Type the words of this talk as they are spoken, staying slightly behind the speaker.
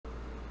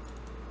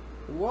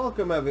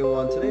Welcome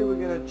everyone. Today we're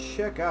going to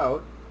check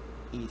out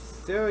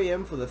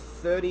Ethereum for the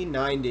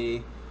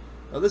 3090.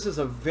 Now this is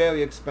a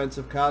very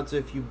expensive card, so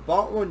if you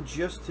bought one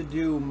just to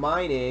do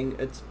mining,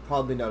 it's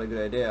probably not a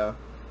good idea.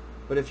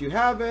 But if you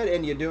have it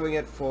and you're doing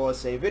it for,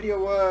 say,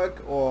 video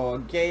work or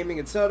gaming,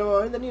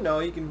 etc., and then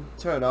you can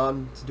turn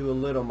on to do a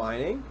little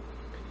mining.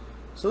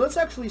 So let's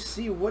actually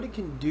see what it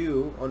can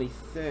do on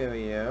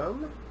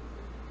Ethereum,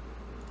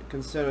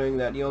 considering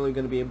that you're only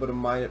going to be able to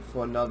mine it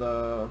for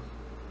another,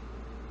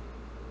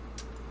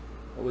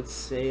 I would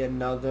say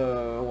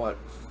another, what,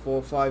 4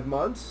 or 5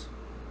 months?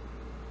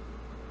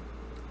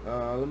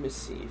 Let me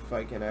see if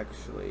I can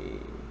actually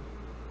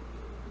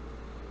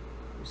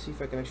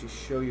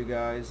show you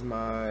guys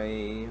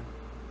my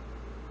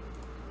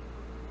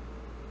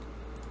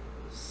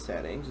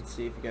settings. Let's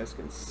see if you guys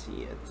can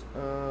see it.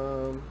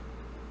 So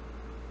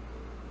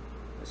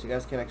you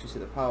guys can't actually see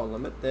the power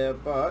limit there,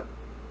 but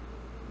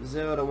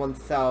 0 to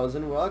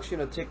 1000. We're actually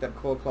going to take that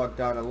core clock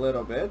down a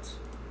little bit.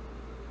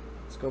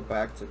 Let's go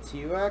back to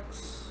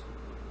T-Rex.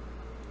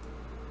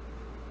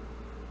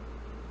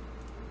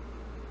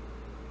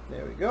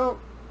 There we go.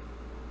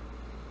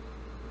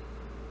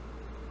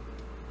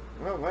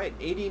 Alright,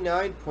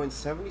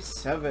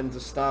 89.77 to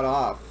start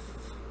off.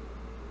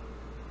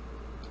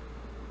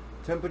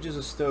 Temperatures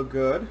are still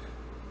good.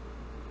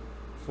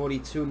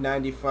 42,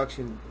 90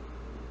 fraction.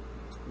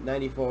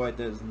 94 right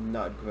there is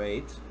not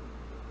great.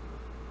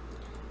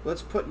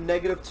 Let's put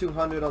negative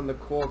 200 on the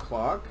core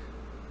clock.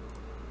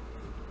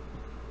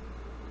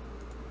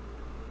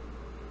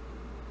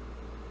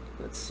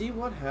 Let's see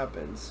what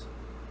happens.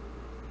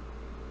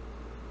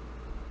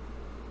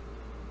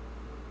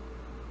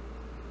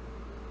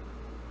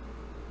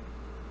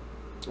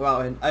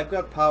 Wow, and I've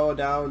got power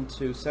down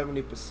to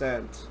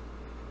 70%.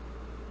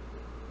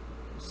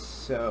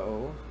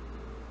 So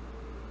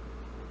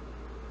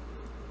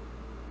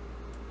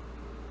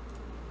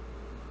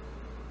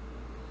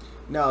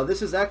now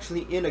this is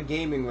actually in a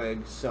gaming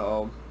rig,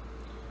 so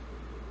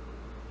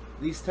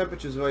these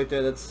temperatures right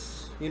there,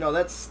 that's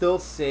that's still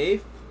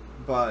safe,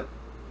 but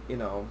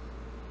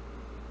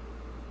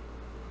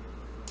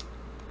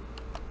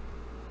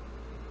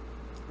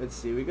let's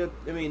see, we got,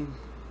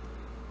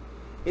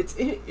 it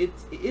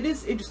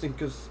is interesting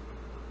because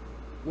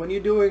when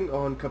you're doing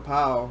on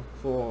Kapow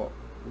for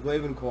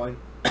Ravencoin,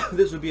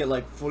 this would be at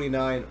like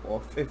 49 or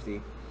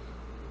 50,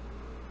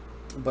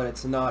 but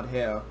it's not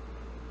here.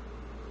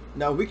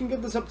 Now we can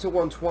get this up to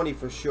 120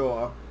 for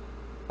sure.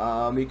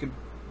 You could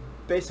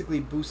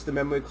basically boost the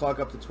memory clock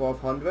up to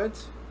 1200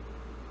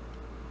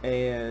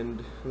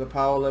 and the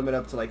power limit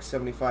up to like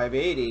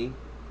 7580.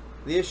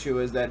 The issue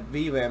is that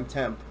VRAM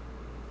temp.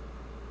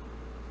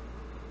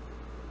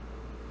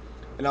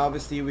 And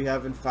obviously we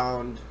haven't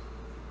found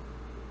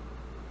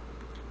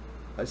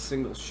a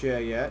single share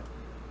yet,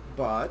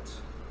 but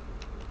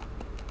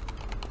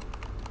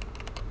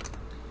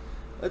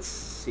let's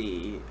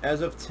see.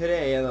 As of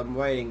today, as I'm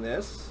writing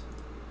this,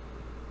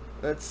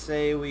 let's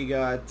say we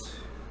got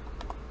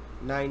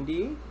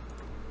 90.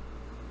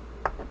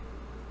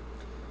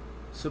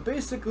 So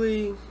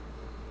basically,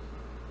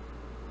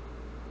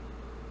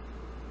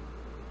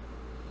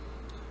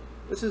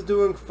 this is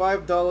doing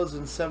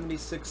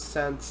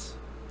 $5.76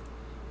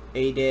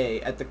 a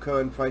day at the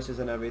current prices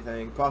and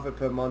everything. Profit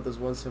per month is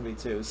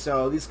 $172.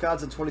 So these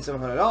cards are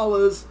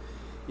 $2,700.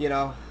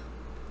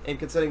 And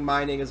considering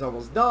mining is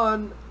almost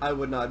done, I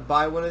would not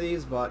buy one of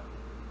these, but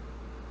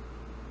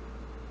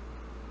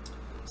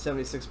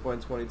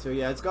 76.22.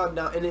 Yeah, it's gone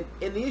down. And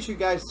the issue,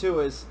 guys, too,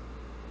 is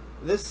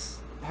this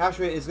hash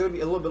rate is going to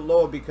be a little bit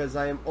lower because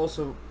I am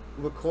also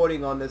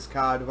recording on this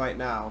card right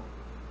now.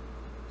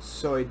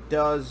 So it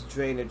does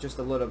drain it just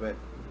a little bit,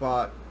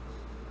 but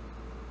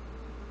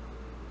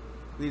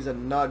these are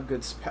not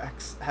good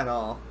specs at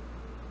all.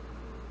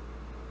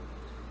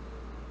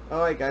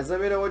 Alright guys,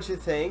 let me know what you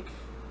think.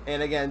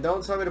 And again,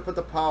 don't tell me to put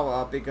the power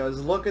up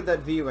because look at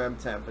that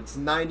VRAM temp. It's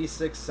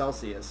 96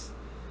 Celsius.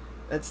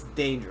 That's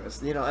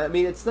dangerous.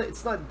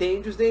 It's not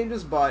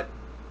dangerous, but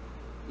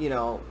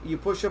you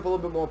push up a little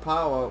bit more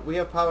power. We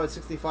have power at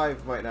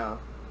 65 right now.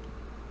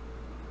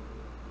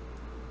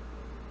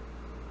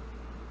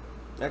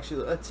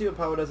 Actually, let's see what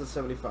power does at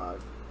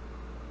 75.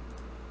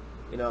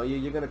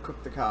 You're gonna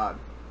cook the card.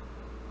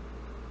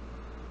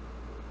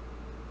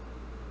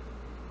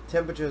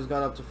 Temperature has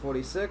gone up to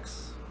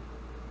 46.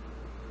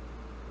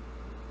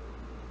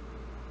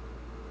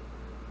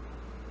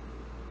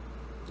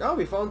 Oh,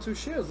 we found 2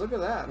 shares. Look at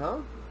that,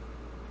 huh?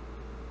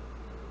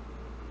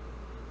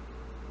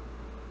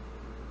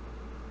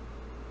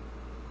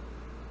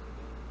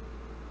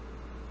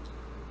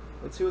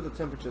 Let's see what the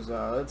temperatures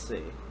are. Let's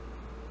see.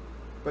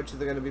 Bet you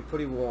they're going to be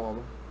pretty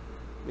warm.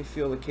 Let me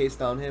feel the case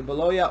down here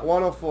below. Yeah,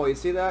 104. You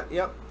see that?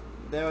 Yep.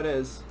 There it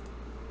is.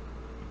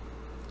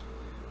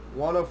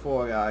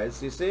 104,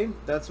 guys. You see?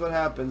 That's what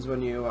happens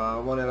when you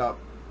run it up.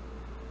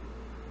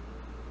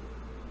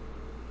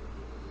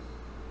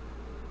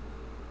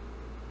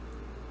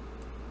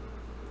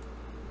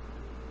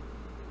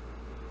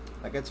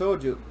 Like I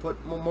told you,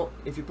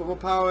 if you put more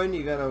power in,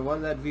 you're gonna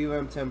run that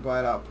VRAM temp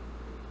right up.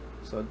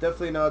 So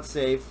definitely not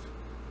safe.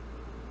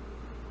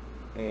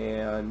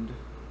 and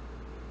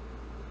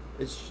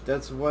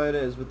that's what it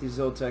is with these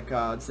Zotac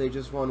cards. They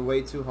just run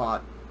way too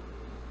hot.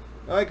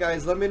 Alright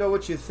guys, let me know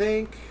what you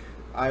think.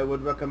 I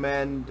would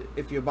recommend,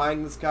 if you're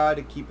buying this card,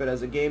 to keep it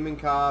as a gaming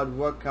card,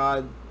 work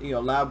card, you know,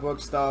 lab work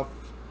stuff,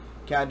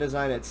 CAD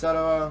design,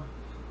 etc.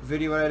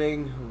 Video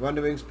editing,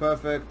 rendering's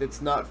perfect.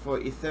 It's not for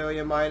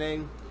Ethereum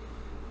mining.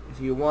 If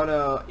you want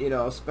to, you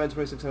know, spend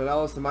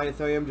 $2,600 to mine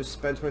Ethereum, just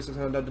spend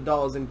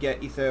 $2,600 and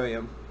get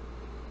Ethereum.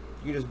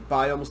 You can just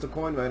buy almost a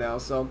coin right now.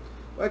 So,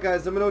 alright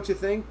guys, let me know what you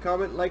think.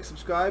 Comment, like,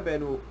 subscribe,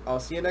 and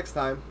I'll see you next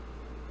time.